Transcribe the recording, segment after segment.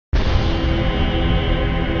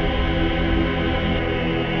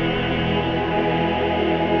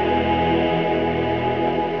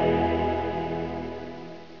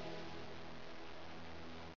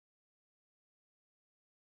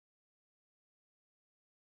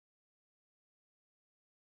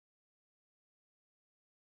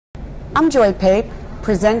I'm Joy Pape,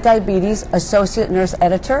 Present Diabetes Associate Nurse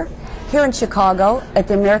Editor here in Chicago at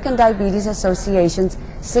the American Diabetes Association's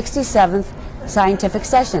 67th Scientific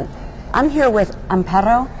Session. I'm here with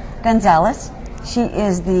Amparo Gonzalez. She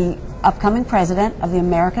is the upcoming president of the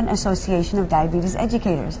American Association of Diabetes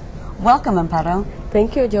Educators. Welcome, Amparo.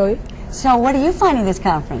 Thank you, Joy. So what are you finding this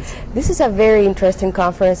conference? This is a very interesting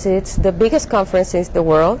conference. It's the biggest conference in the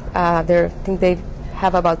world. I think they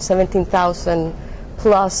have about 17,000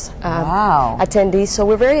 plus attendees. So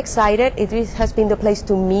we're very excited. It has been the place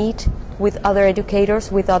to meet with other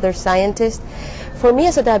educators, with other scientists. For me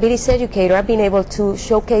as a diabetes educator, I've been able to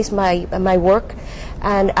showcase my work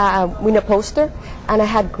and win a poster. And I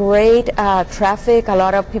had great traffic, a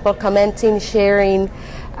lot of people commenting, sharing.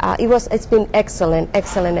 It's been excellent.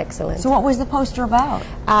 So what was the poster about?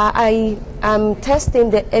 I am testing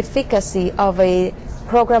the efficacy of a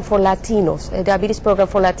program for Latinos, a diabetes program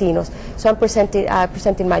for Latinos. So I'm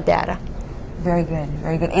presenting my data. Very good,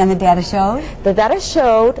 very good. And the data showed? The data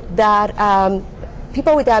showed that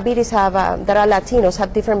people with diabetes that are Latinos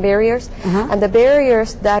have different barriers, and the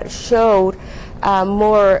barriers that showed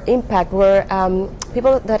more impact were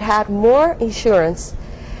people that had more insurance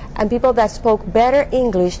and people that spoke better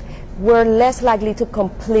English were less likely to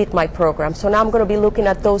complete my program. So now I'm going to be looking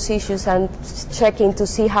at those issues and checking to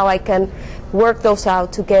see how I can work those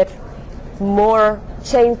out to get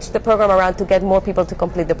change the program around to get more people to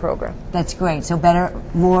complete the program. That's great. So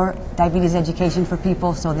more diabetes education for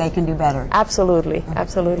people so they can do better. Absolutely,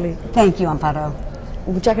 absolutely. Thank you, Amparo.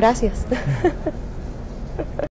 Muchas gracias.